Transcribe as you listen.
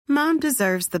Mom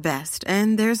deserves the best,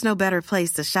 and there's no better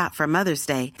place to shop for Mother's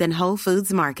Day than Whole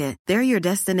Foods Market. They're your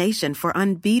destination for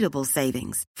unbeatable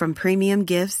savings, from premium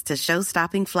gifts to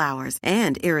show-stopping flowers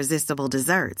and irresistible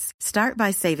desserts. Start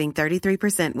by saving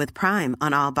 33% with Prime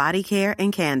on all body care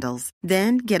and candles.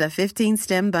 Then get a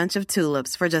 15-stem bunch of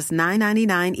tulips for just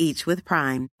 $9.99 each with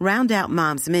Prime. Round out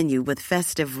Mom's menu with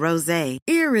festive rosé,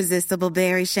 irresistible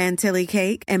berry chantilly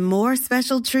cake, and more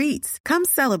special treats. Come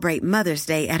celebrate Mother's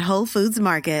Day at Whole Foods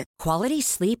Market. Quality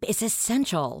sleep is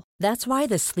essential. That's why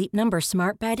the Sleep Number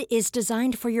Smart Bed is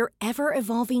designed for your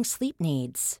ever-evolving sleep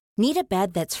needs. Need a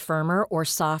bed that's firmer or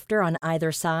softer on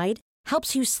either side?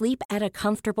 Helps you sleep at a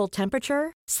comfortable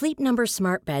temperature? Sleep Number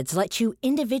Smart Beds let you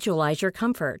individualize your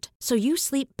comfort, so you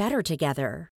sleep better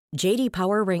together. J.D.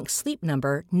 Power ranks Sleep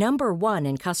Number number 1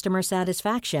 in customer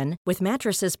satisfaction with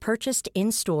mattresses purchased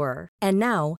in-store. And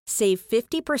now, save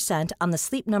 50% on the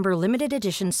Sleep Number Limited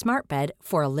Edition Smart Bed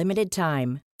for a limited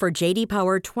time. For J.D.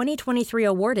 Power 2023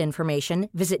 award information,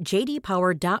 visit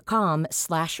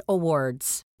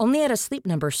jdpower.com/awards. Only at a Sleep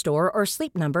Number store or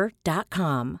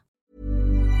sleepnumber.com.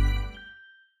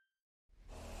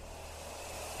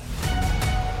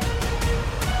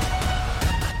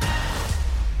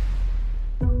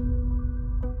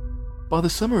 By the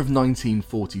summer of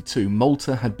 1942,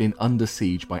 Malta had been under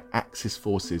siege by Axis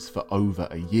forces for over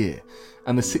a year,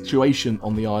 and the situation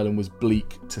on the island was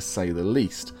bleak to say the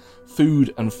least.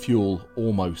 Food and fuel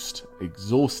almost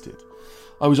exhausted.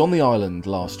 I was on the island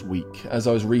last week as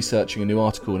I was researching a new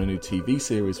article and a new TV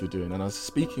series we're doing, and I was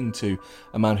speaking to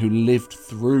a man who lived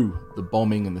through the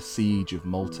bombing and the siege of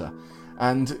Malta,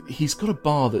 and he's got a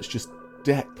bar that's just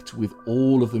decked with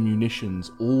all of the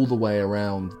munitions all the way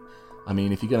around. I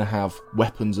mean, if you're going to have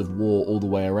weapons of war all the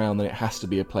way around, then it has to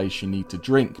be a place you need to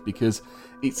drink, because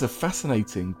it's a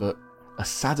fascinating but a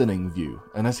saddening view,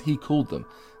 and as he called them,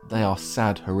 they are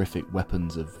sad, horrific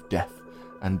weapons of death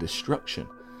and destruction.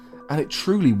 And it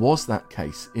truly was that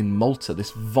case in Malta,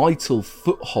 this vital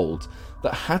foothold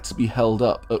that had to be held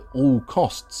up at all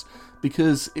costs,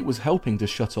 because it was helping to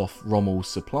shut off Rommel's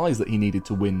supplies that he needed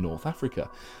to win North Africa.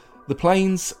 The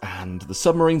planes and the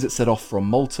submarines that set off from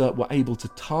Malta were able to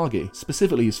target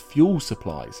specifically his fuel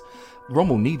supplies.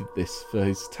 Rommel needed this for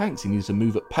his tanks. He needed to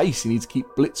move at pace. He needed to keep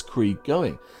Blitzkrieg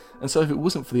going. And so if it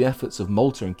wasn't for the efforts of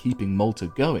Malta and keeping Malta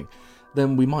going,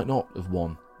 then we might not have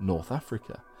won North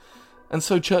Africa. And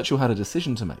so Churchill had a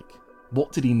decision to make.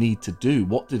 What did he need to do?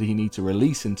 What did he need to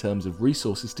release in terms of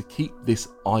resources to keep this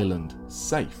island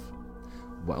safe?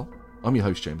 Well, I'm your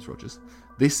host, James Rogers.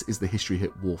 This is the History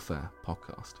Hit Warfare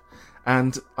podcast.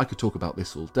 And I could talk about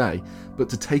this all day, but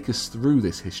to take us through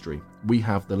this history, we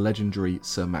have the legendary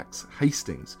Sir Max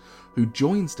Hastings, who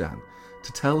joins Dan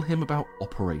to tell him about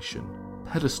Operation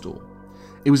Pedestal.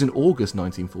 It was in August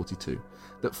 1942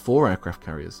 that 4 aircraft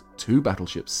carriers, 2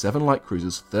 battleships, 7 light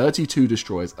cruisers, 32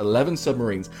 destroyers, 11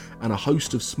 submarines, and a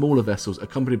host of smaller vessels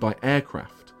accompanied by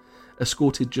aircraft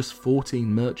escorted just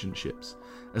 14 merchant ships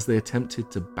as they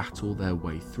attempted to battle their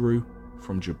way through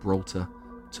from Gibraltar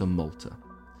to Malta.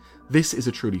 This is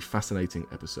a truly fascinating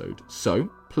episode, so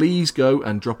please go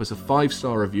and drop us a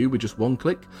 5-star review with just one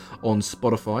click on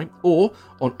Spotify or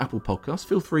on Apple Podcasts.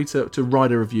 Feel free to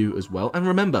write a review as well. And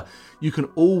remember, you can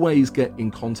always get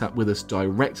in contact with us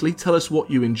directly. Tell us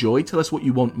what you enjoy, tell us what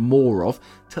you want more of,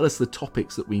 tell us the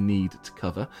topics that we need to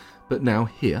cover. But now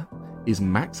here is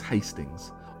Max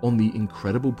Hastings on the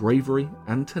incredible bravery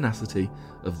and tenacity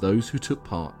of those who took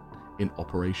part in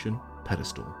Operation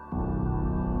Pedestal.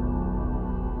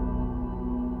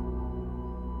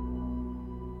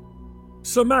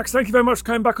 So, Max, thank you very much for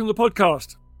coming back on the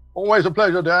podcast. Always a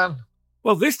pleasure, Dan.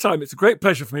 Well, this time it's a great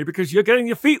pleasure for me because you're getting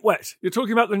your feet wet. You're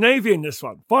talking about the Navy in this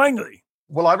one, finally.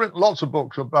 Well, I've written lots of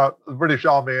books about the British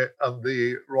Army and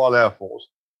the Royal Air Force,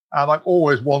 and I've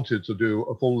always wanted to do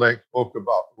a full-length book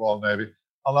about the Royal Navy,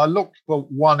 and I looked for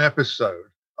one episode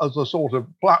as a sort of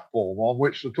platform on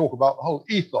which to talk about the whole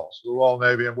ethos of the Royal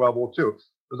Navy in World War II,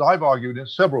 because I've argued in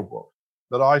several books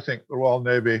that I think the Royal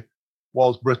Navy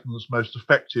was Britain's most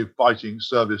effective fighting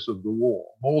service of the war,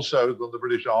 more so than the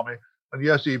British Army, and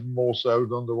yes, even more so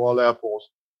than the Royal Air Force.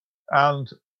 And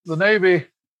the Navy,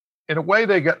 in a way,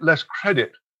 they get less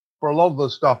credit for a lot of the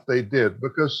stuff they did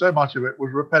because so much of it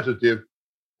was repetitive.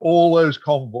 All those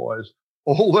convoys,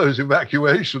 all those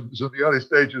evacuations in the early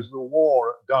stages of the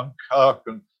war at Dunkirk,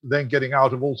 and then getting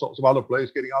out of all sorts of other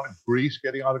places, getting out of Greece,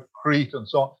 getting out of Crete and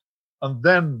so on, and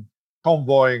then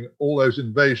convoying all those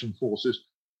invasion forces.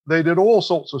 They did all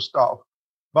sorts of stuff,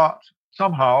 but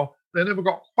somehow they never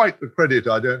got quite the credit,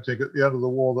 I don't think, at the end of the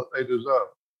war that they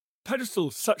deserved.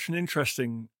 Pedestal's such an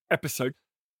interesting episode.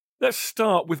 Let's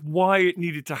start with why it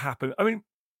needed to happen. I mean,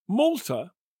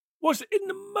 Malta was in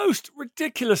the most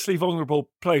ridiculously vulnerable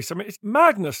place. I mean, it's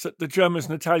madness that the Germans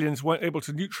and Italians weren't able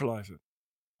to neutralise it.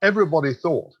 Everybody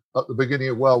thought at the beginning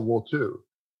of World War II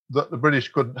that the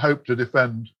British couldn't hope to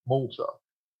defend Malta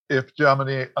if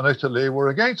Germany and Italy were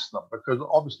against them, because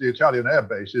obviously Italian air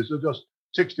bases are just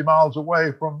 60 miles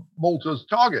away from Malta's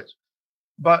targets.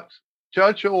 But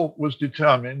Churchill was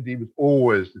determined, he was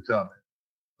always determined,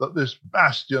 that this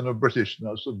bastion of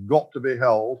Britishness had got to be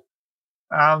held.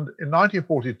 And in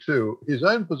 1942, his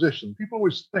own position, people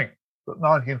always think that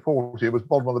 1940 was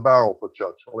bottom of the barrel for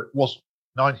Churchill. It wasn't.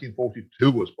 1942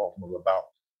 was bottom of the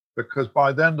barrel, because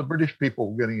by then the British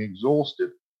people were getting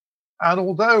exhausted. And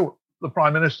although the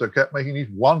Prime Minister kept making these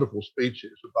wonderful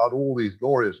speeches about all these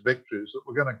glorious victories that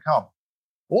were going to come,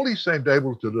 all he seemed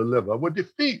able to deliver were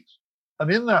defeats. And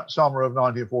in that summer of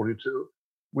 1942,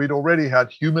 we'd already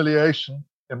had humiliation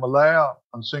in Malaya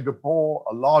and Singapore,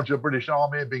 a larger British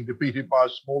army being defeated by a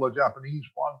smaller Japanese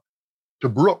one.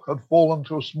 Tobruk had fallen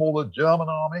to a smaller German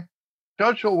army.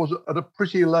 Churchill was at a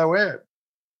pretty low ebb.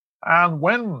 And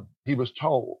when he was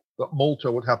told that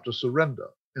Malta would have to surrender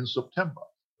in September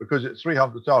because its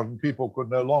 300,000 people could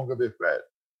no longer be fed,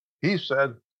 he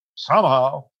said,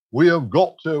 somehow we have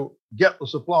got to get the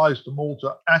supplies to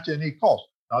Malta at any cost.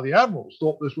 Now, the admirals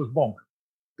thought this was bonkers.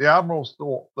 The admirals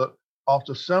thought that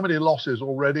after so many losses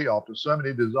already, after so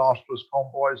many disastrous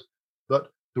convoys, that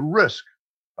to risk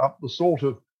up the sort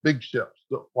of big ships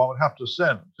that one would have to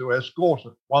send to escort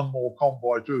one more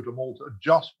convoy through to Malta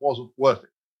just wasn't worth it.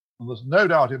 And there's no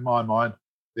doubt in my mind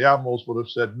the admirals would have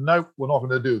said, no, we're not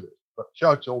going to do this. But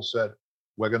Churchill said,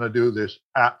 we're going to do this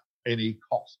at any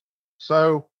cost.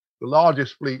 So the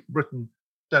largest fleet Britain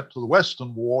sent to the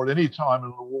Western War at any time in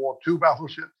the war, 2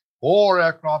 battleships, 4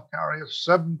 aircraft carriers,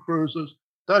 7 cruisers,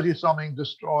 30-something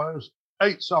destroyers,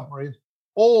 8 submarines,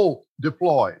 all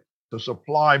deployed to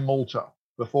supply Malta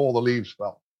before the leaves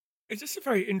fell. It's just a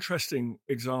very interesting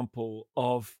example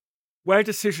of where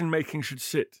decision-making should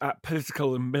sit at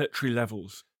political and military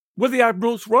levels. Were the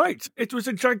admirals right? It was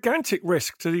a gigantic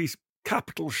risk to these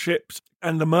capital ships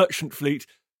and the merchant fleet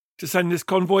to send this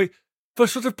convoy for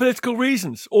sort of political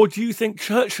reasons. Or do you think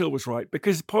Churchill was right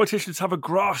because politicians have a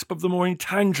grasp of the more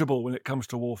intangible when it comes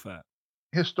to warfare?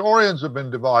 Historians have been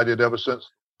divided ever since.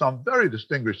 Some very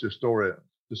distinguished historians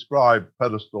describe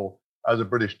Pedestal as a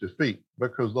British defeat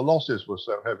because the losses were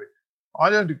so heavy. I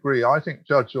don't agree. I think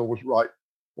Churchill was right.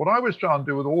 What I was trying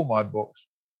to do with all my books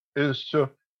is to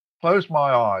close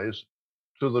my eyes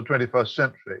to the 21st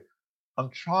century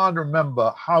and try and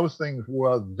remember how things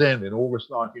were then in August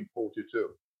 1942.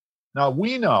 Now,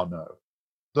 we now know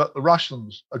that the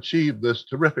Russians achieved this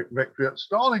terrific victory at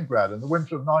Stalingrad in the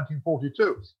winter of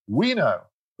 1942. We know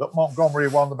that Montgomery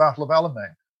won the Battle of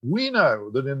Alamein. We know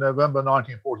that in November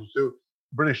 1942,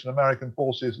 British and American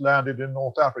forces landed in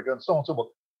North Africa and so on and so forth.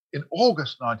 In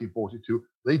August 1942,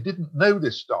 they didn't know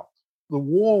this stuff. The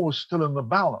war was still in the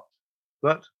balance.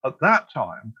 But at that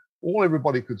time, all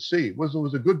everybody could see was there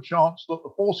was a good chance that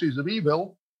the forces of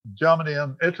evil, Germany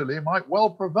and Italy, might well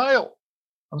prevail.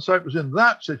 And so it was in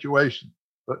that situation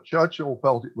that Churchill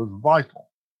felt it was vital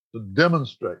to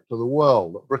demonstrate to the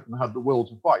world that Britain had the will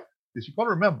to fight. Because you've got to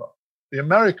remember, the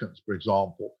Americans, for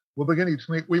example, were beginning to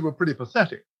think we were pretty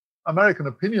pathetic. American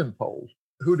opinion polls,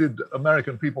 who did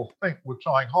American people think were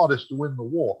trying hardest to win the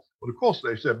war? Well, of course,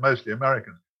 they said mostly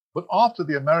Americans. But after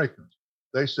the Americans,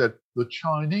 they said the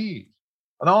Chinese.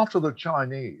 And after the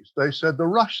Chinese, they said the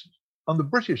Russians. And the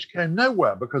British came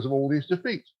nowhere because of all these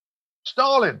defeats.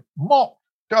 Stalin mocked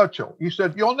Churchill. He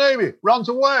said, your navy runs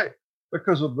away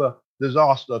because of the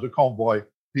disaster to convoy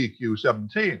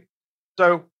PQ-17.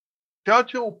 So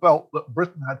Churchill felt that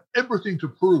Britain had everything to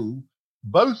prove,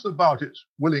 both about its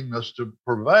willingness to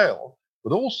prevail,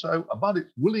 but also about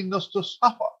its willingness to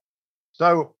suffer.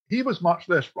 So he was much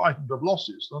less frightened of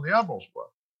losses than the admirals were.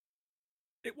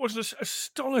 It was this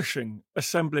astonishing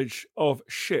assemblage of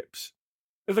ships.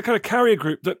 The kind of carrier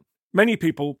group that many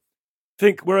people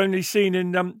think were only seen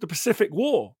in the Pacific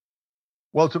War.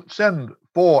 Well, to send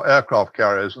 4 aircraft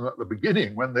carriers, and at the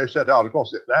beginning, when they set out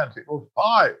across the Atlantic, it was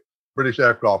 5 British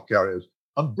aircraft carriers.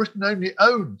 And Britain only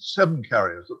owned 7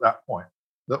 carriers at that point,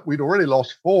 that we'd already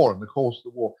lost 4 in the course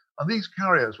of the war. And these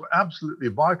carriers were absolutely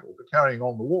vital to carrying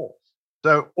on the war.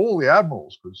 So all the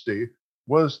admirals could see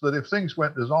was that if things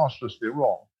went disastrously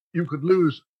wrong, you could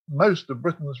lose most of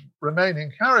Britain's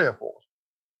remaining carrier force.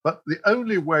 But the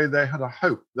only way they had a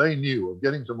hope, they knew, of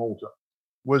getting to Malta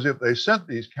was if they sent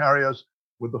these carriers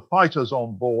with the fighters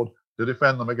on board to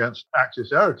defend them against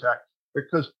Axis air attack,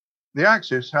 because the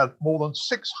Axis had more than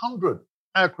 600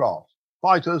 aircraft,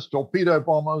 fighters, torpedo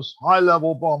bombers,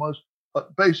 high-level bombers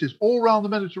at bases all around the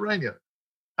Mediterranean.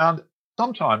 And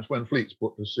Sometimes when fleets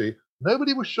put to sea,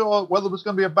 nobody was sure whether there was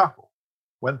going to be a battle.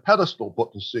 When Pedestal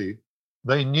put to sea,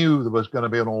 they knew there was going to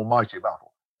be an almighty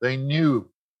battle. They knew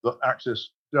that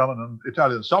Axis German and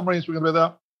Italian submarines were going to be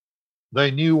there.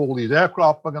 They knew all these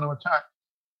aircraft were going to attack.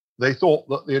 They thought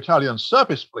that the Italian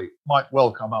surface fleet might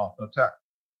well come out and attack.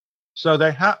 So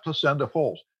they had to send a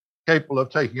force capable of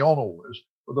taking on all this.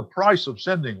 But the price of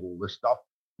sending all this stuff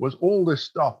was all this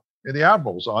stuff in the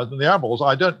Admiral's eyes. And the Admirals,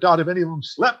 I don't doubt if any of them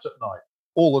slept at night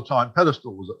all the time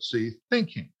Pedestal was at sea,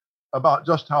 thinking about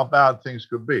just how bad things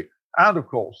could be. And of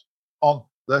course, on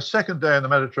their second day in the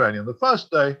Mediterranean, the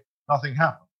first day, nothing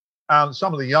happened. And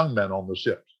some of the young men on the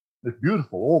ships, this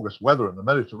beautiful August weather in the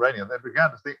Mediterranean, they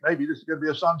began to think maybe this is going to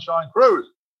be a sunshine cruise.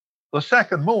 The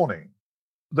second morning,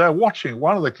 they're watching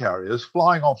one of the carriers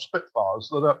flying off Spitfires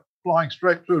that are flying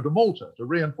straight through to Malta to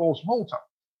reinforce Malta.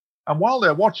 And while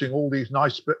they're watching all these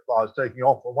nice Spitfires taking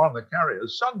off from one of the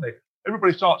carriers, suddenly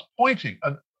everybody starts pointing,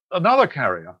 and another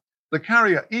carrier, the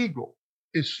carrier Eagle,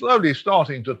 is slowly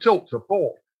starting to tilt to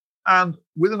port. And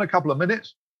within a couple of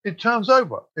minutes, it turns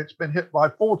over. It's been hit by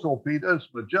 4 torpedoes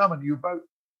from a German U-boat.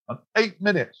 And 8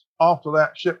 minutes after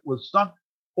that ship was sunk,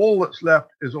 all that's left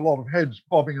is a lot of heads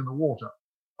bobbing in the water.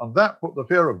 And that put the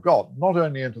fear of God not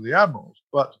only into the admirals,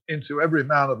 but into every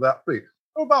man of that fleet.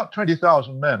 There were about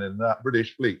 20,000 men in that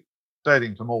British fleet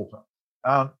sailing to Malta.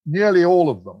 And nearly all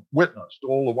of them witnessed,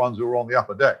 all the ones who were on the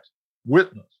upper decks,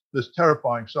 witnessed this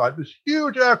terrifying sight, this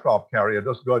huge aircraft carrier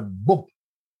just going boom.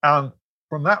 And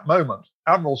from that moment,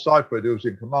 Admiral Seyfried, who was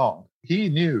in command, he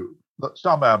knew that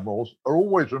some admirals are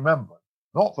always remembered,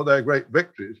 not for their great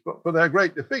victories, but for their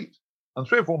great defeats. And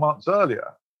 3 or 4 months earlier,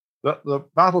 that the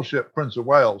battleship Prince of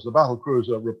Wales, the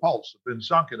battlecruiser Repulse, had been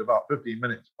sunk in about 15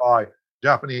 minutes by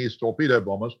Japanese torpedo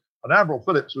bombers. And Admiral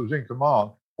Phillips, who was in command,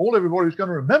 all everybody was going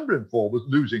to remember him for was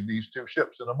losing these 2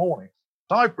 ships in the morning.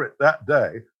 Seyfried that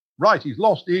day, right, he's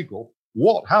lost Eagle.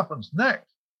 What happens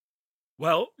next?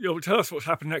 Well, you'll tell us what's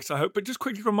happened next, I hope, but just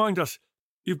quickly remind us,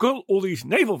 you've got all these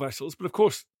naval vessels, but of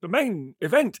course, the main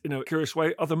event, in a curious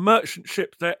way, are the merchant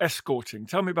ships they're escorting.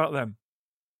 Tell me about them.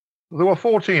 There were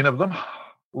 14 of them.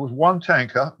 There was 1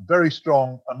 tanker, very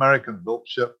strong American-built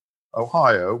ship,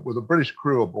 Ohio, with a British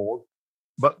crew aboard.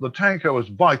 But the tanker was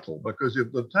vital, because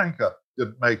if the tanker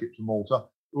didn't make it to Malta,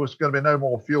 there was going to be no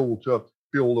more fuel to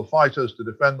fuel the fighters to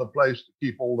defend the place, to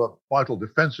keep all the vital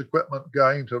defense equipment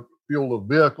going, to fuel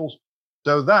the vehicles.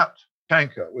 So that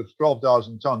tanker with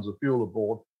 12,000 tons of fuel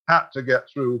aboard had to get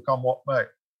through come what may.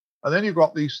 And then you've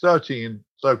got these 13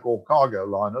 so-called cargo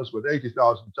liners with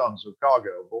 80,000 tons of cargo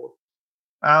aboard.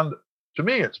 And to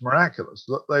me, it's miraculous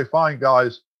that they find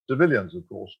guys, civilians, of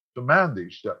course, to man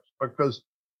these ships, because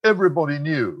everybody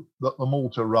knew that the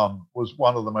Malta run was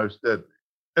one of the most deadly.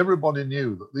 Everybody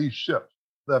knew that these ships,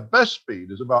 their best speed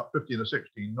is about 15 or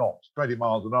 16 knots, 20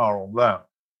 miles an hour on land,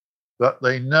 that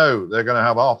they know they're going to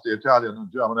have half the Italian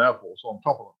and German Air Force on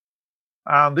top of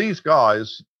them. And these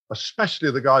guys,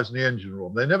 especially the guys in the engine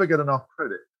room, they never get enough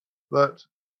credit. That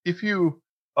if you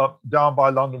are down by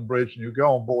London Bridge and you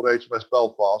go on board HMS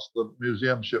Belfast, the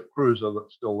museum ship cruiser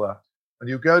that's still there, and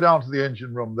you go down to the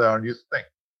engine room there and you think,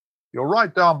 you're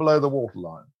right down below the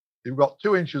waterline. You've got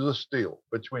 2 inches of steel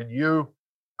between you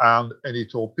and any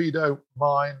torpedo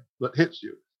mine that hits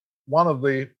you. One of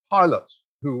the pilots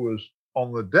who was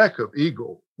on the deck of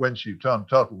Eagle when she turned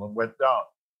turtle and went down,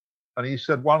 and he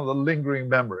said one of the lingering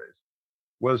memories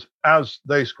was as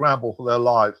they scramble for their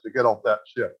lives to get off that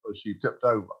ship as she tipped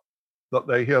over, that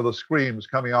they hear the screams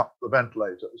coming up the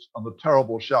ventilators and the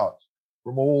terrible shouts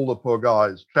from all the poor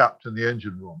guys trapped in the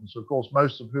engine rooms, of course,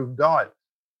 most of whom died.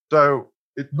 So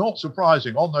it's not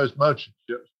surprising on those merchant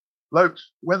ships,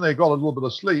 blokes, when they got a little bit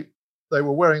of sleep, they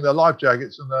were wearing their life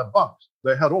jackets in their bunks.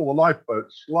 They had all the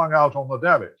lifeboats slung out on the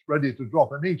davits, ready to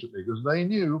drop immediately, because they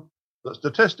knew that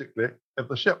statistically, if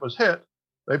the ship was hit,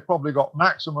 they probably got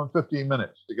maximum 15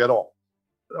 minutes to get off.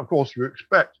 Of course, you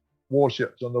expect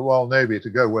warships and the Royal Navy to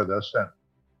go where they're sent.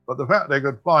 But the fact they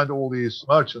could find all these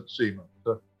merchant seamen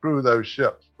to crew those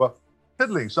ships for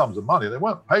piddling sums of money, they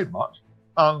weren't paid much,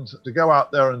 and to go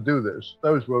out there and do this,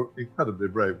 those were incredibly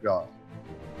brave guys.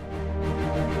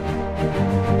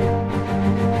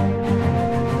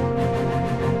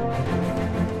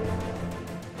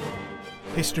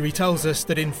 History tells us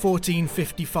that in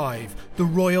 1455, the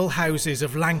royal houses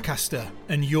of Lancaster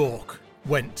and York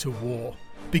went to war,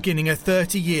 beginning a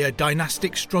 30-year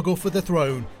dynastic struggle for the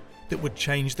throne that would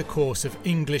change the course of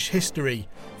English history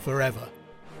forever.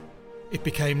 It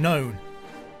became known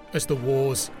as the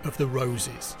Wars of the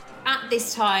Roses. At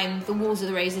this time, the Wars of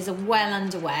the Roses are well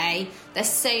underway. There's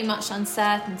so much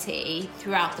uncertainty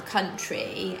throughout the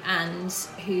country and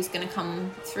who's going to come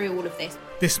through all of this.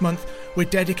 This month, we're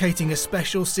dedicating a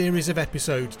special series of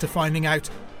episodes to finding out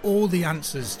all the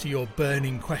answers to your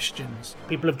burning questions.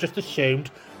 People have just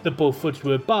assumed the Beauforts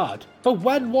were bad. But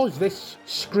when was this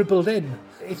scribbled in?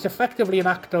 It's effectively an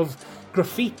act of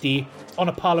graffiti on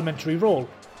a parliamentary roll.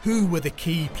 Who were the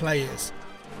key players?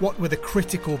 What were the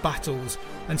critical battles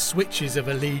and switches of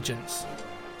allegiance?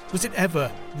 Was it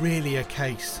ever really a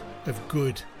case of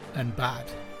good and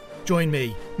bad? Join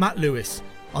me, Matt Lewis,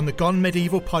 on the Gone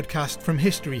Medieval podcast from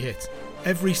History Hit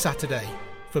every Saturday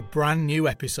for brand new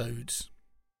episodes.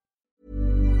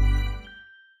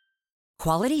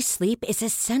 Quality sleep is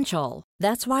essential.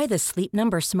 That's why the Sleep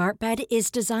Number Smart Bed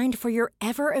is designed for your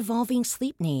ever-evolving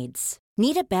sleep needs.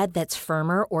 Need a bed that's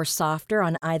firmer or softer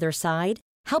on either side?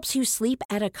 Helps you sleep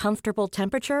at a comfortable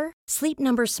temperature? Sleep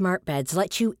Number Smart Beds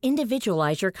let you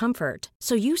individualize your comfort,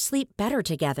 so you sleep better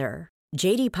together.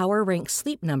 J.D. Power ranks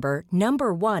Sleep Number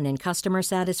number 1 in customer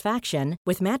satisfaction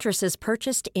with mattresses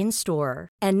purchased in-store.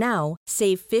 And now,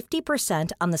 save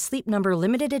 50% on the Sleep Number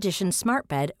Limited Edition Smart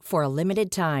Bed for a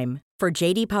limited time. For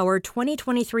J.D. Power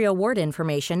 2023 award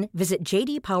information, visit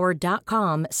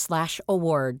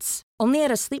jdpower.com/awards. Only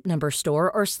at a Sleep Number store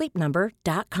or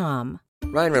sleepnumber.com.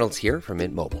 Ryan Reynolds here from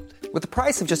Mint Mobile. With the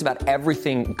price of just about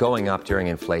everything going up during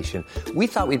inflation, we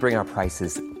thought we'd bring our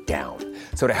prices down.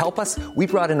 So to help us, we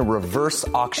brought in a reverse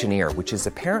auctioneer, which is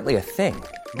apparently a thing.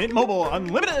 Mint Mobile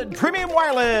Unlimited Premium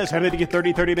Wireless. How to get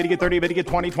 30, 30, bit to get 30, bit to get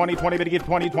 20, 20, 20, bit to get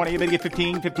 20, 20, bit to get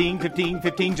 15, 15, 15,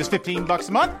 15, just $15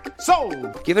 a month?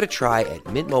 Sold! Give it a try at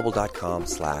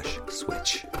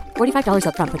mintmobile.com/switch. $45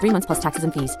 up front for 3 months plus taxes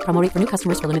and fees. Promo rate for new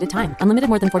customers for limited time. Unlimited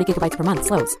more than 40 gigabytes per month.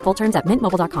 Slows full terms at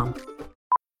mintmobile.com.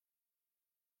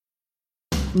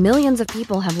 Millions of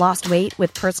people have lost weight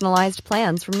with personalized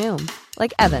plans from Noom.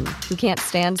 Like Evan, who can't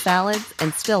stand salads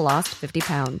and still lost 50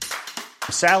 pounds.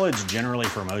 Salads generally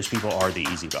for most people are the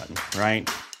easy button, right?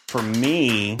 For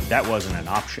me, that wasn't an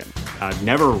option. I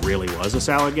never really was a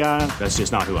salad guy. That's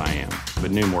just not who I am.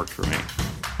 But Noom worked for me.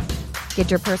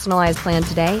 Get your personalized plan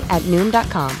today at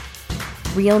Noom.com.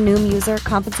 Real Noom user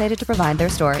compensated to provide their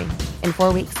story. In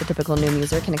 4 weeks, the typical Noom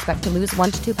user can expect to lose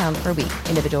 1 to 2 pounds per week.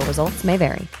 Individual results may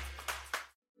vary.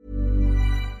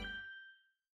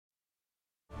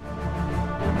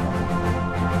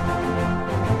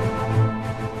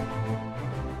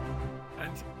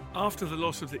 After the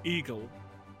loss of the Eagle,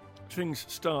 things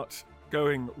start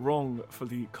going wrong for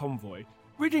the convoy.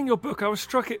 Reading your book, I was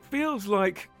struck, it feels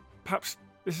like, perhaps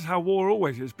this is how war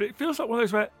always is, but it feels like one of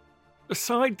those where the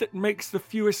side that makes the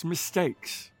fewest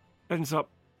mistakes ends up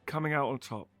coming out on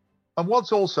top. And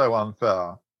what's also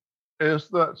unfair is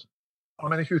that, I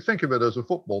mean, if you think of it as a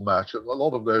football match, and a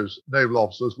lot of those naval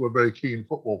officers were very keen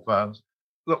football fans,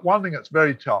 that one thing that's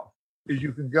very tough is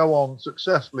you can go on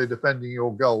successfully defending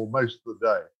your goal most of the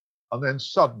day. And then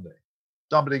suddenly,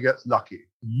 somebody gets lucky.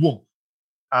 Whoomp.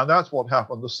 And that's what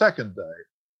happened the second day.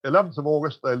 11th of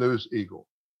August, they lose Eagle.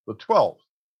 The 12th,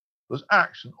 there's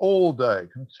action all day.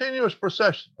 Continuous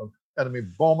procession of enemy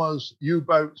bombers,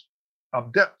 U-boats,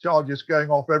 depth charges going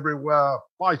off everywhere,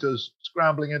 fighters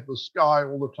scrambling into the sky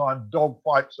all the time,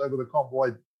 dogfights over the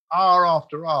convoy, hour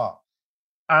after hour.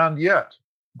 And yet,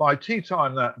 by tea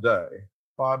time that day,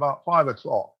 by about 5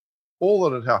 o'clock, all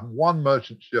that had happened, one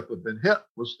merchant ship had been hit,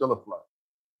 was still afloat.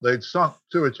 They'd sunk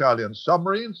 2 Italian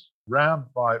submarines,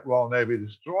 rammed by Royal Navy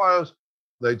destroyers.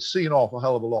 They'd seen off a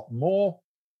hell of a lot more.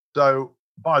 So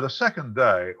by the second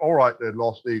day, all right, they'd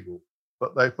lost Eagle,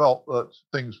 but they felt that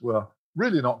things were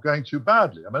really not going too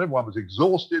badly. I mean, everyone was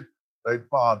exhausted. They'd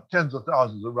fired tens of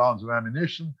thousands of rounds of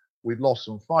ammunition. We'd lost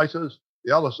some fighters.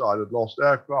 The other side had lost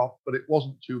aircraft, but it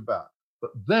wasn't too bad.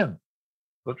 But then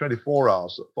the 24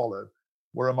 hours that followed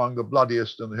were among the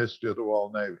bloodiest in the history of the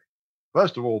Royal Navy.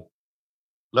 First of all,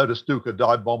 a load of Stuka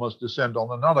dive bombers descend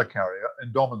on another carrier,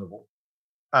 Indomitable.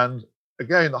 And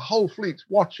again, the whole fleet's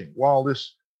watching while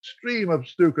this stream of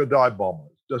Stuka dive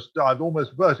bombers just dived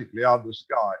almost vertically out of the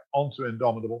sky onto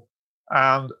Indomitable.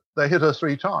 And they hit her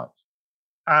 3 times.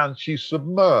 And she's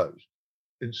submerged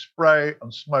in spray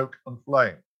and smoke and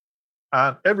flame.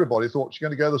 And everybody thought she's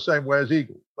going to go the same way as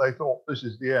Eagle. They thought this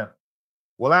is the end.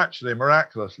 Well, actually,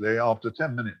 miraculously, after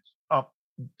 10 minutes,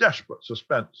 desperate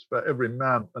suspense for every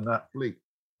man in that fleet,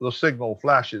 the signal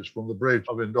flashes from the bridge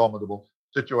of Indomitable,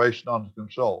 situation under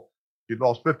control. She'd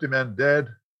lost 50 men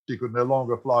dead. She could no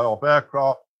longer fly off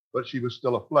aircraft, but she was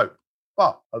still afloat.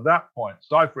 But at that point,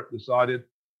 Seifert decided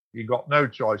he got no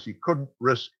choice. He couldn't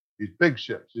risk his big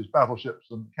ships, his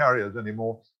battleships and carriers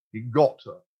anymore. He got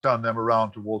to turn them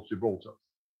around towards Gibraltar.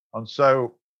 And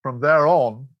so from there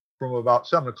on, from about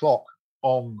 7 o'clock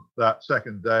on that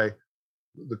second day,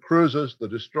 the cruisers, the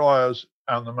destroyers,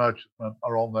 and the merchantmen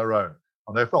are on their own.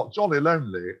 And they felt jolly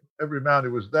lonely. Every man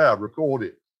who was there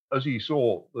recorded as he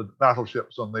saw the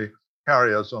battleships and the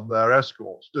carriers and their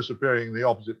escorts disappearing in the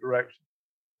opposite direction.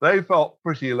 They felt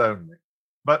pretty lonely.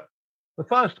 But the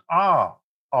first hour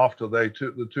after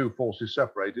the two forces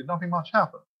separated, nothing much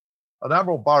happened. And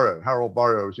Harold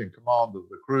Burrow was in command of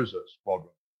the cruiser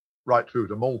squadron right through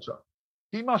to Malta.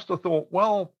 He must have thought,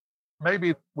 well,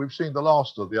 maybe we've seen the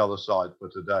last of the other side for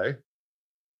today.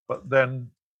 But then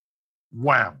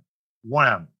wham,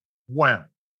 wham, wham.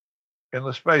 In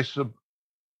the space of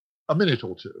a minute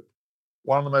or two,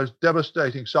 one of the most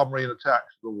devastating submarine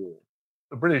attacks of the war.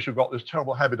 The British have got this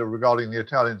terrible habit of regarding the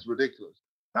Italians ridiculous.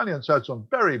 Italians had some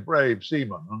very brave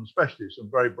seamen, and especially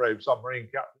some very brave submarine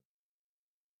captains.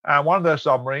 And one of their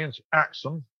submarines,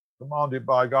 Axon, commanded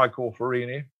by a guy called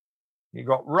Farini, he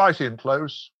got right in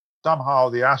close. Somehow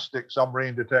the ASTIC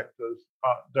submarine detectors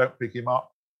don't pick him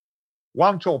up.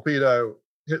 One torpedo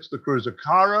hits the cruiser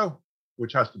Cairo,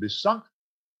 which has to be sunk.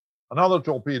 Another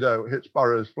torpedo hits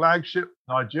Burrow's flagship,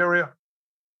 Nigeria,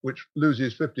 which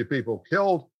loses 50 people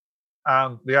killed.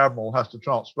 And the admiral has to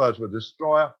transfer to a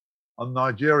destroyer. And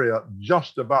Nigeria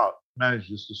just about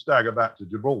manages to stagger back to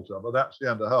Gibraltar, but that's the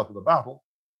end of half of the battle.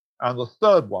 And the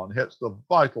third one hits the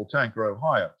vital tanker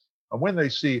Ohio. And when they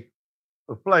see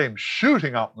the flames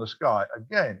shooting up in the sky,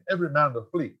 again, every man in the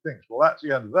fleet thinks, well, that's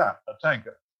the end of that, a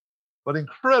tanker. But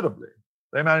incredibly,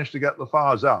 they managed to get the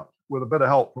fires out with a bit of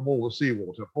help from all the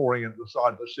seawater pouring into the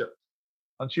side of the ship.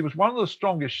 And she was one of the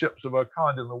strongest ships of her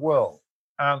kind in the world.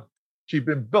 And she'd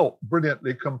been built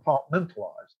brilliantly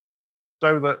compartmentalized,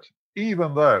 so that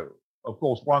even though, of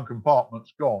course, one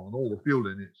compartment's gone and all the fuel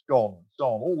in it's gone and so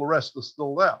on, all the rest are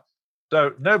still there.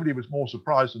 So nobody was more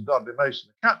surprised than Dudley Mason,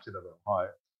 the captain of Ohio,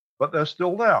 but they're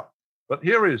still there. But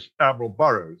here is Admiral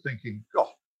Burrow thinking, God,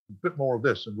 a bit more of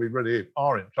this and we really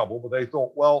are in trouble. But they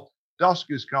thought, well, dusk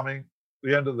is coming,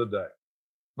 the end of the day.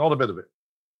 Not a bit of it.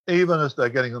 Even as they're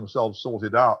getting themselves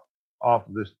sorted out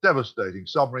after this devastating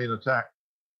submarine attack,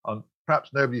 and perhaps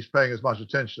nobody's paying as much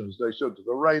attention as they should to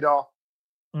the radar,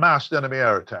 massed enemy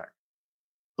air attack.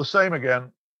 The same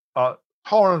again,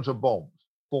 torrent of bombs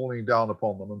falling down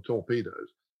upon them and torpedoes.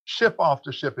 Ship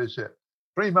after ship is hit.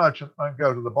 3 merchantmen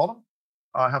go to the bottom,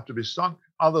 have to be sunk.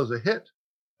 Others are hit.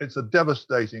 It's a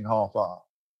devastating half hour.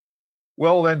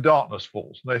 Well, then darkness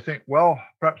falls, and they think, well,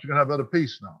 perhaps we're going to have a bit of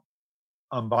peace now.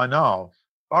 And by now,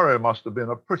 Burrow must have been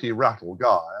a pretty rattled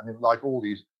guy. I mean, like all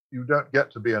these, you don't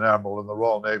get to be an admiral in the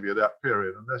Royal Navy at that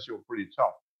period unless you're pretty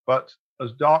tough. But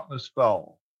as darkness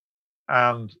fell,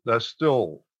 and they're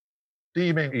still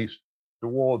steaming east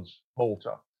towards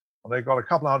Malta, and they've got a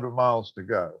couple of 100 miles to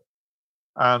go,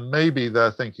 and maybe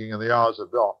they're thinking in the hours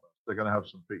of darkness they're going to have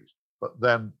some peace. But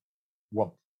then,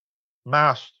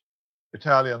 massed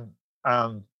Italian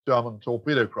and German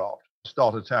torpedo craft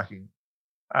start attacking,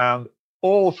 and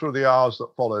all through the hours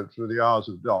that followed, through the hours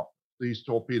of dark, these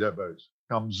torpedo boats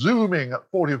come zooming at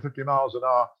 40 or 50 miles an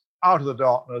hour out of the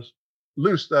darkness,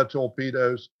 loose their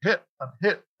torpedoes, hit and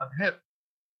hit and hit.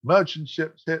 Merchant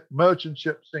ships hit, merchant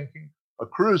ships sinking, a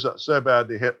cruiser so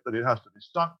badly hit that it has to be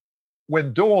sunk.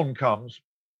 When dawn comes,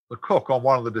 the cook on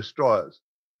one of the destroyers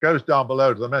goes down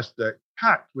below to the mess deck,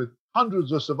 packed with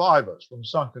hundreds of survivors from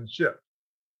sunken ships.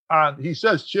 And he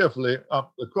says cheerfully,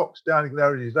 the cook standing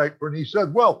there in his apron, he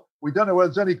said, well, we don't know whether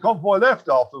there's any convoy left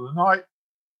after the night.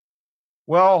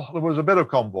 Well, there was a bit of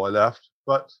convoy left,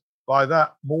 but by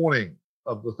that morning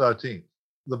of the 13th,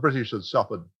 the British had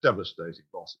suffered devastating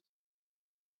losses.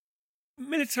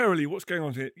 Militarily, what's going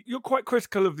on here? You're quite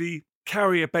critical of the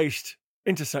carrier-based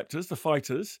interceptors, the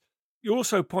fighters. You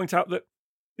also point out that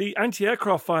the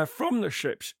anti-aircraft fire from the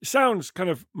ships sounds kind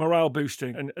of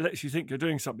morale-boosting and lets you think you're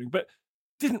doing something, but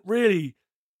didn't really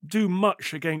do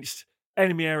much against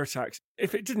enemy air attacks.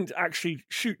 If it didn't actually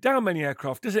shoot down many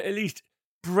aircraft, does it at least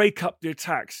break up the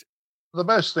attacks? The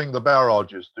best thing the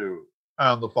barrages do,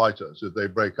 and the fighters, is they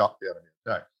break up the enemy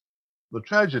attacks. The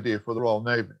tragedy for the Royal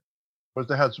Navy was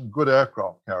they had some good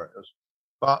aircraft carriers,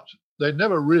 but they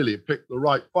never really picked the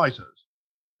right fighters.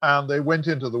 And they went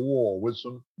into the war with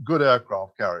some good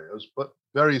aircraft carriers, but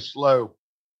very slow,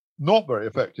 not very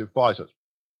effective fighters.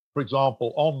 For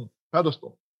example, on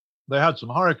Pedestal, they had some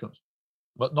Hurricanes,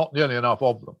 but not nearly enough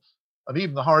of them. And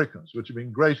even the Hurricanes, which had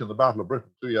been great in the Battle of Britain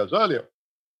 2 years earlier,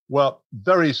 were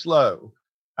very slow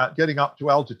at getting up to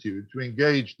altitude to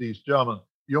engage these German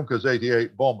Junkers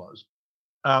 88 bombers.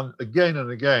 And again,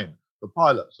 the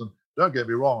pilots, and don't get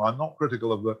me wrong, I'm not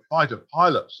critical of the fighter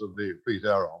pilots of the Fleet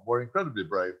Air Arm, were incredibly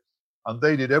brave, and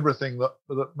they did everything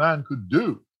that man could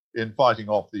do in fighting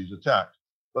off these attacks.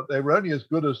 but they were only as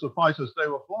good as the fighters they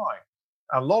were flying.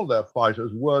 And a lot of their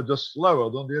fighters were just slower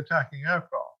than the attacking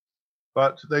aircraft.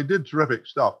 But they did terrific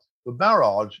stuff. The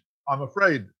barrage, I'm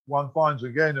afraid, one finds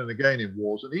again and again in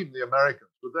wars, and even the Americans,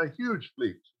 with their huge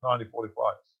fleets in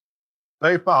 1945,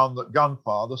 they found that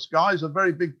gunfire, the sky is a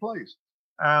very big place.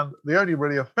 And the only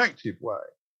really effective way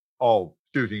of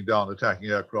shooting down attacking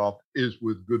aircraft is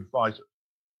with good fighters.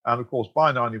 And of course,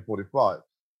 by 1945,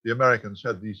 the Americans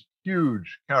had these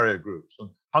huge carrier groups and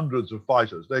hundreds of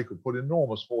fighters. They could put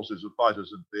enormous forces of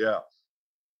fighters into the air.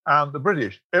 And the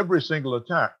British, every single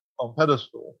attack on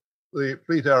Pedestal, the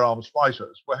Fleet Air Arms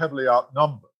fighters were heavily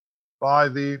outnumbered by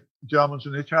the Germans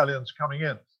and Italians coming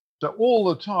in. So all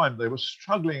the time they were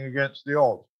struggling against the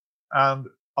odds. And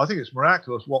I think it's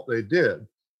miraculous what they did,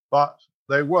 but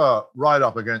they were right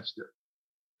up against it.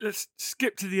 Let's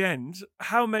skip to the end.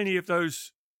 How many of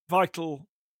those vital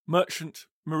merchant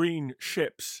marine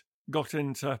ships got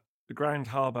into the Grand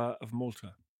Harbour of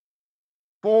Malta?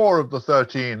 4 of the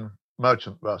 13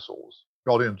 merchant vessels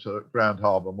got into Grand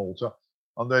Harbour, Malta,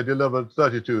 and they delivered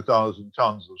 32,000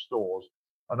 tons of stores.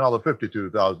 Another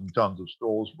 52,000 tons of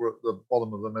stores were at the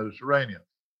bottom of the Mediterranean.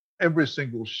 Every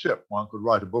single ship, one could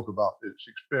write a book about its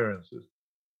experiences.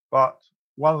 But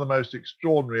one of the most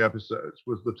extraordinary episodes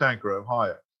was the tanker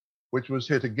Ohio, which was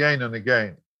hit again and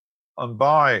again. And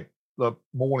by the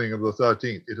morning of the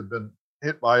 13th, it had been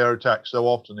hit by air attack so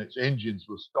often its engines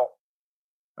were stopped.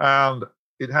 And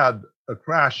it had a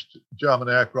crashed German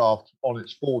aircraft on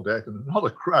its foredeck and another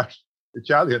crashed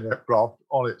Italian aircraft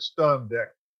on its stern deck.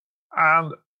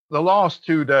 And the last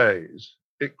 2 days,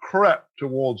 it crept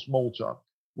towards Malta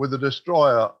with the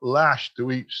destroyer lashed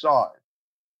to each side.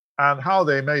 And how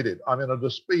they made it, I mean, at a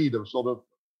speed of sort of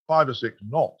 5 or 6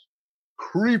 knots,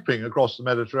 creeping across the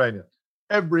Mediterranean,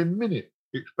 every minute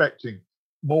expecting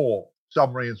more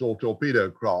submarines or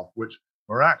torpedo craft, which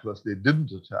miraculously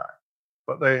didn't attack.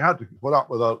 But they had to put up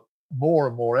with more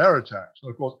and more air attacks.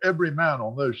 And of course, every man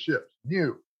on those ships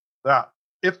knew that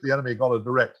if the enemy got a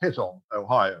direct hit on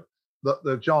Ohio, that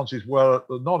the chances were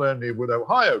that not only would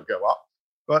Ohio go up,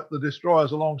 but the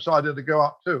destroyers alongside it to go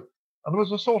up too. And there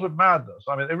was a sort of madness.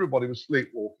 I mean, everybody was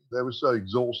sleepwalking. They were so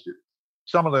exhausted.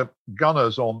 Some of the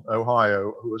gunners on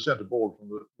Ohio who were sent aboard from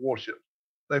the warships,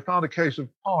 they found a case of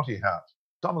party hats.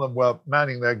 Some of them were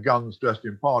manning their guns dressed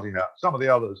in party hats. Some of the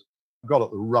others got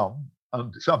at the rum,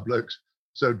 and some blokes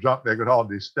so drunk they could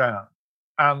hardly stand.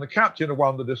 And the captain of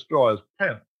one of the destroyers,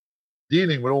 Penn,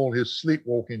 dealing with all his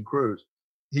sleepwalking crews,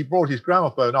 he brought his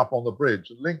gramophone up on the bridge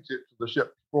and linked it to the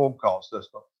ship's broadcast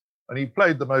system. And he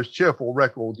played the most cheerful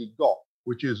record he got,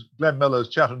 which is Glenn Miller's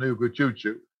Chattanooga Choo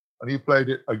Choo. And he played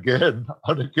it again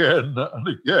and again and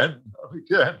again and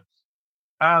again.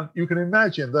 And you can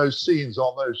imagine those scenes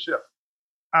on those ships.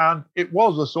 And it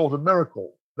was a sort of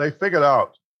miracle. They figured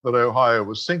out that Ohio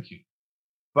was sinking.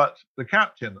 But the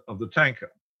captain of the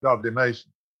tanker, Dudley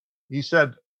Mason, he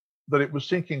said that it was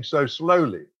sinking so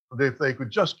slowly that if they could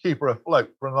just keep her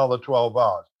afloat for another 12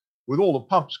 hours, with all the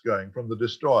pumps going from the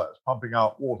destroyers, pumping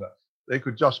out water, they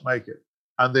could just make it.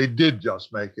 And they did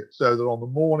just make it, so that on the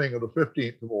morning of the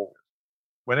 15th of August,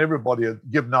 when everybody had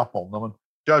given up on them, and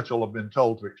Churchill had been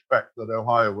told to expect that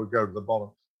Ohio would go to the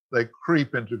bottom, they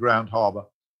creep into Grand Harbour.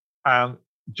 And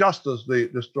just as the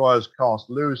destroyers cast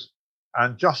loose,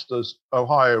 and just as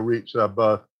Ohio reached her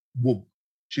berth, whoop,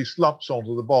 she slumps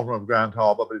onto the bottom of Grand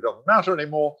Harbour, but it doesn't matter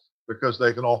anymore because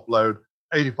they can offload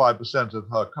 85% of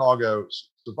her cargo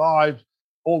survives,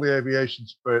 all the aviation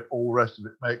spirit, all the rest of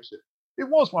it makes it. It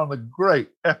was one of the great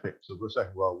epics of the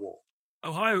Second World War.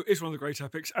 Ohio is one of the great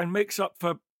epics and makes up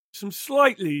for some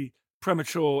slightly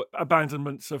premature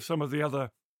abandonments of some of the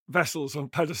other vessels on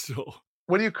Pedestal.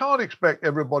 Well, you can't expect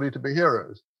everybody to be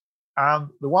heroes. And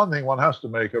the one thing one has to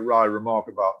make a wry remark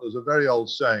about, there's a very old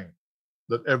saying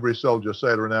that every soldier,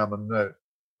 sailor, and airman knows,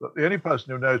 that the only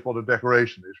person who knows what a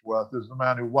decoration is worth is the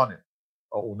man who won it,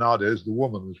 or nowadays the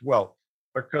woman as well,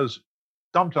 because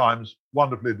sometimes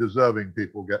wonderfully deserving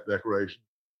people get decorations,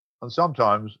 and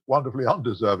sometimes wonderfully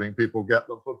undeserving people get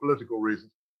them for political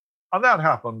reasons. And that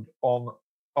happened on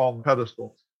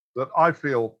Pedestal, that I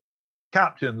feel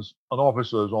captains and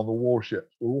officers on the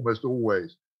warships were almost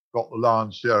always got the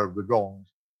lion's share of the gongs.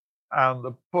 And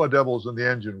the poor devils in the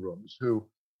engine rooms who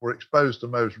were exposed to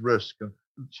most risk and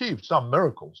achieved some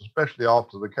miracles, especially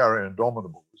after the Carrier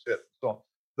Indomitable was hit and so on,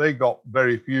 they got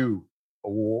very few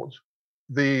awards.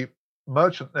 The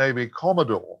Merchant Navy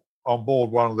Commodore on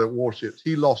board one of the warships,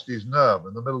 he lost his nerve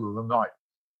in the middle of the night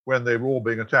when they were all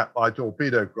being attacked by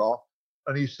torpedo craft.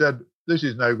 And he said, "This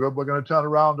is no good. We're going to turn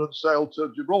around and sail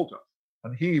to Gibraltar."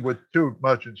 And he, with 2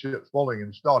 merchant ships following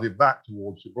him, started back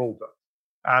towards Gibraltar.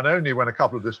 And only when a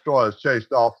couple of destroyers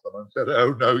chased after them and said,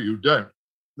 "Oh, no, you don't,"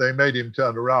 they made him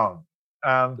turn around.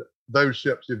 And those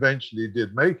ships eventually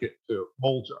did make it to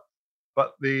Malta.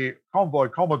 But the convoy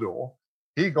commodore,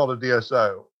 he got a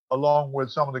DSO along with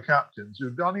some of the captains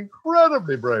who'd done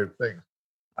incredibly brave things.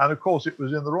 And of course, it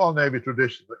was in the Royal Navy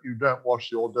tradition that you don't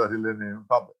wash your dirty linen in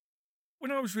public.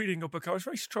 When I was reading your book, I was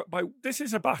very struck by this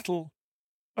is a battle,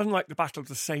 unlike the Battle of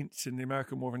the Saints in the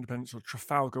American War of Independence or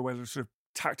Trafalgar, where there's sort of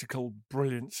tactical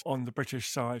brilliance on the British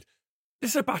side.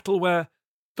 This is a battle where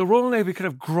the Royal Navy kind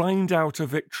of grind out a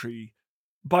victory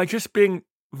by just being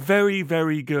very,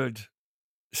 very good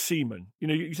seamen. You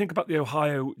know, you think about the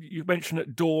Ohio, you mentioned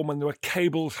at dawn when there were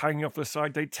cables hanging off the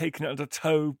side, they'd taken it under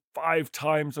tow 5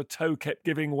 times, the tow kept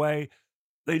giving way,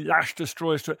 they lashed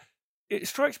destroyers to it. It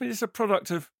strikes me as a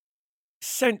product of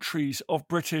centuries of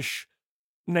British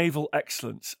naval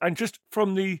excellence. And just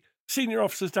from the senior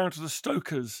officers down to the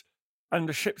stokers and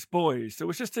the ship's boys, there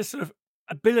was just this sort of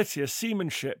ability, a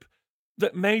seamanship,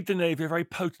 that made the Navy a very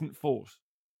potent force.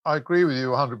 I agree with you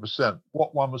 100%.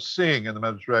 What one was seeing in the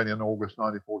Mediterranean in August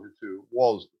 1942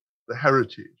 was the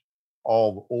heritage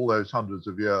of all those hundreds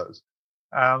of years.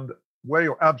 And where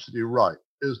you're absolutely right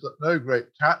is that no great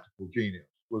tactical genius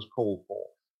was called for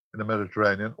in the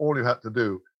Mediterranean. All you had to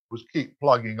do was keep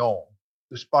plugging on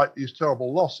despite these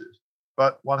terrible losses.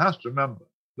 But one has to remember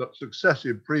that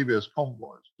successive previous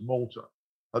convoys to Malta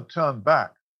had turned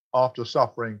back after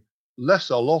suffering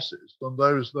lesser losses than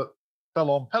those that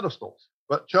fell on pedestals.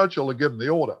 But Churchill had given the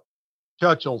order.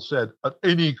 Churchill said, at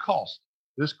any cost,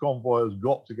 this convoy has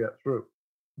got to get through.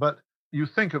 But you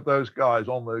think of those guys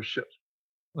on those ships,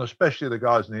 and especially the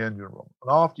guys in the engine room,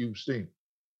 and after you've seen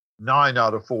 9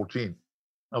 out of 14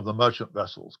 of the merchant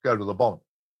vessels go to the bottom,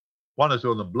 1 or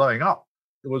 2 of them blowing up.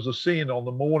 There was a scene on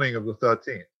the morning of the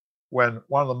 13th when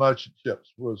one of the merchant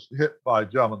ships was hit by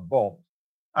German bombs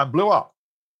and blew up.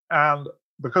 And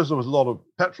because there was a lot of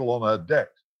petrol on her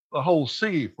decks, the whole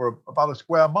sea for about a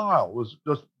square mile was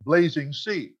just blazing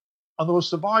sea. And there were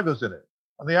survivors in it.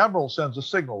 And the Admiral sends a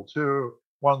signal to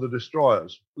one of the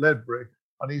destroyers, Ledbury,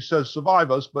 and he says,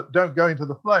 "Survivors, but don't go into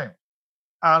the flames."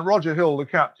 And Roger Hill, the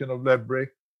captain of Ledbury,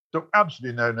 took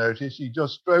absolutely no notice. He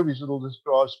just drove his little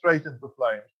destroyer straight into the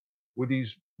flames with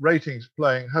these ratings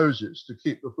playing hoses to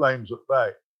keep the flames at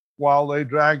bay while they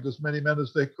dragged as many men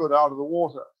as they could out of the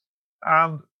water.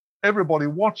 And everybody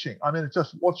watching, I mean,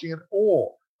 just watching in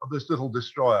awe of this little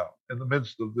destroyer in the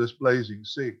midst of this blazing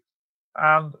sea.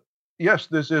 And yes,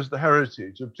 this is the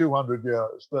heritage of 200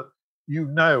 years that you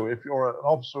know, if you're an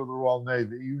officer of the Royal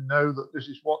Navy, you know that this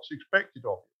is what's expected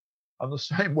of you. And the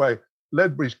same way,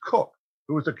 Ledbury's cook,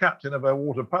 who was the captain of our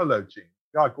water polo team,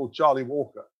 a guy called Charlie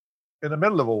Walker, in the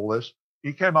middle of all this,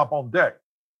 he came up on deck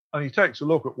and he takes a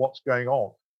look at what's going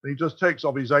on. And he just takes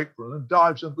off his apron and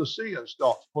dives into the sea and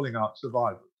starts pulling out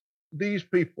survivors. These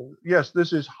people, yes,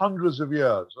 this is hundreds of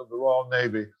years of the Royal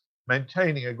Navy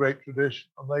maintaining a great tradition,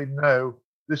 and they know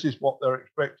this is what they're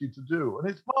expected to do, and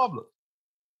it's marvellous.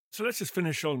 So let's just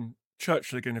finish on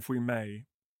Churchill again, if we may.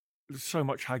 There's so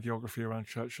much hagiography around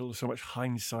Churchill, there's so much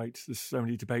hindsight, there's so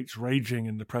many debates raging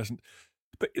in the present.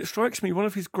 But it strikes me one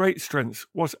of his great strengths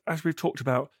was, as we've talked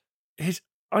about, his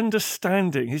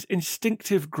understanding, his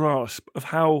instinctive grasp of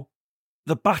how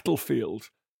the battlefield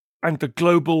and the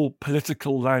global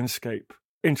political landscape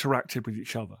interacted with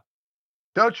each other.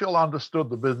 Churchill understood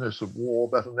the business of war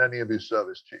better than any of his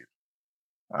service chiefs.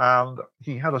 And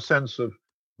he had a sense of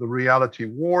the reality.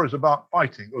 War is about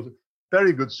fighting. There was a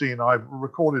very good scene I've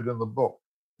recorded in the book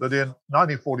that in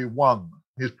 1941,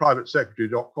 his private secretary,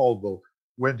 Doc Caldwell,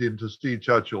 went in to see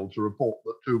Churchill to report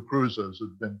that 2 cruisers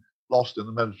had been lost in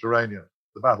the Mediterranean,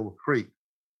 the Battle of Crete.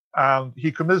 And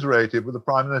he commiserated with the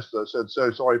Prime Minister, said,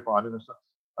 "So sorry, Prime Minister."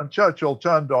 And Churchill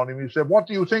turned on him. He said, "What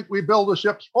do you think we build the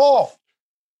ships for?"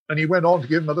 And he went on to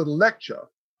give him a little lecture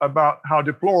about how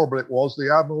deplorable it was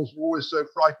the admirals were always so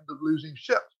frightened of losing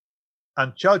ships.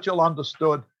 And Churchill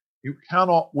understood you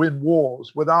cannot win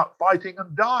wars without fighting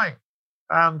and dying.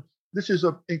 And this is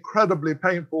an incredibly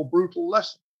painful, brutal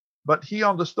lesson. But he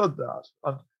understood that.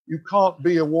 And you can't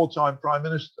be a wartime prime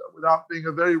minister without being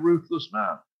a very ruthless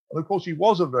man. And of course, he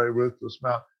was a very ruthless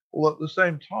man. Although at the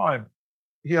same time,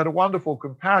 he had a wonderful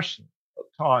compassion at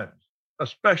times,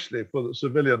 especially for the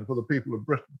civilian, for the people of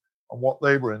Britain and what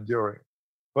they were enduring.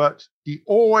 But he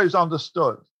always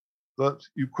understood that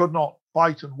you could not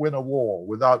fight and win a war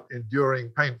without enduring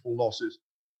painful losses.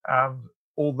 And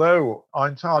although I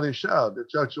entirely share that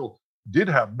Churchill did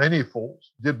have many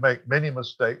faults, did make many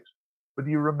mistakes, but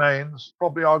he remains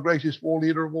probably our greatest war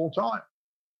leader of all time.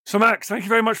 So, Max, thank you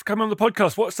very much for coming on the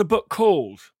podcast. What's the book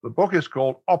called? The book is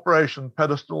called Operation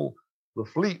Pedestal, The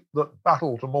Fleet That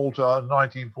Battled to Malta in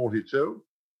 1942.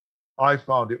 I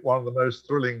found it one of the most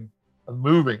thrilling and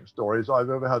moving stories I've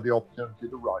ever had the opportunity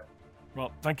to write.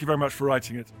 Well, thank you very much for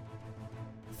writing it.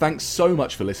 Thanks so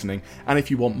much for listening, and if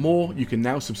you want more, you can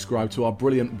now subscribe to our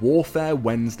brilliant Warfare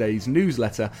Wednesdays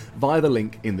newsletter via the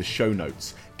link in the show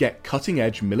notes. Get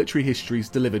cutting-edge military histories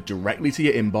delivered directly to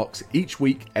your inbox each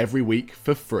week, every week,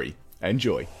 for free.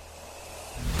 Enjoy.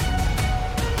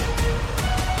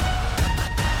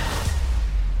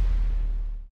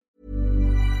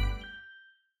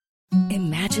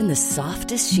 Imagine the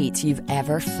softest sheets you've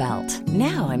ever felt.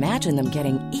 Now imagine them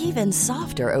getting even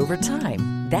softer over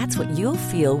time. That's what you'll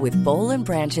feel with Boll &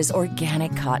 Branch's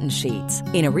organic cotton sheets.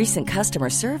 In a recent customer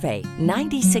survey,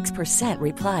 96%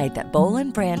 replied that Boll &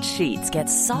 Branch sheets get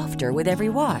softer with every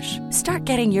wash. Start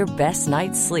getting your best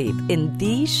night's sleep in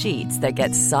these sheets that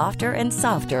get softer and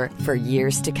softer for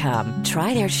years to come.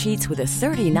 Try their sheets with a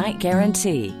 30-night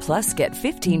guarantee. Plus, get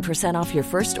 15% off your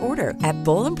first order at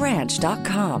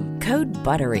bollandbranch.com. Code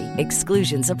BUTTERY.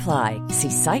 Exclusions apply. See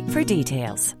site for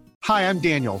details. Hi, I'm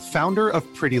Daniel, founder of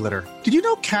Pretty Litter. Did you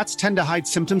know cats tend to hide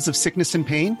symptoms of sickness and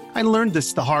pain? I learned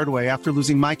this the hard way after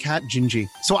losing my cat, Gingy.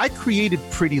 So I created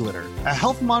Pretty Litter, a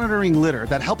health monitoring litter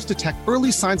that helps detect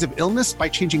early signs of illness by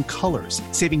changing colors,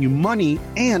 saving you money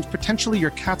and potentially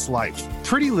your cat's life.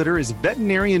 Pretty Litter is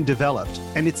veterinarian developed,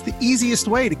 and it's the easiest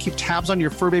way to keep tabs on your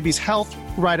fur baby's health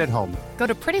right at home. Go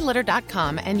to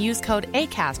prettylitter.com and use code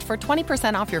ACAST for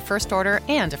 20% off your first order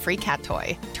and a free cat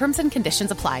toy. Terms and conditions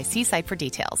apply. See site for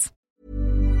details.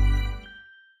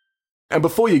 And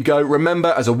before you go, remember,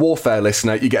 as a Warfare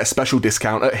listener, you get a special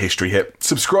discount at History Hit.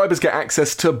 Subscribers get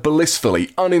access to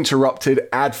blissfully uninterrupted,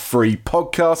 ad-free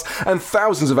podcasts and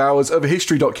thousands of hours of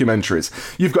history documentaries.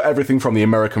 You've got everything from the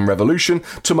American Revolution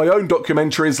to my own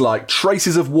documentaries like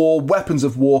Traces of War, Weapons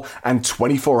of War, and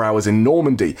 24 Hours in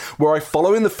Normandy, where I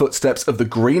follow in the footsteps of the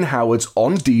Green Howards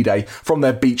on D-Day, from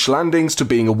their beach landings to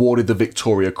being awarded the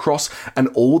Victoria Cross, and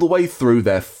all the way through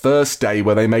their first day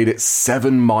where they made it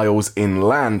 7 miles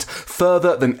inland,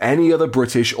 further than any other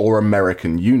British or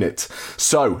American unit.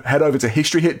 So head over to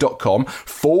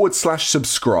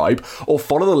historyhit.com/subscribe or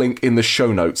follow the link in the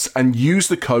show notes and use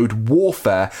the code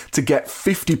WARFARE to get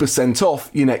 50%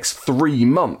 off your next 3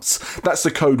 months. That's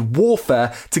the code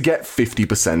WARFARE to get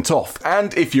 50% off.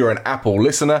 And if you're an Apple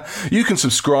listener, you can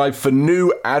subscribe for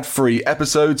new ad-free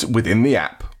episodes within the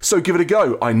app. So give it a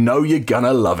go. I know you're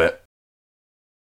gonna love it.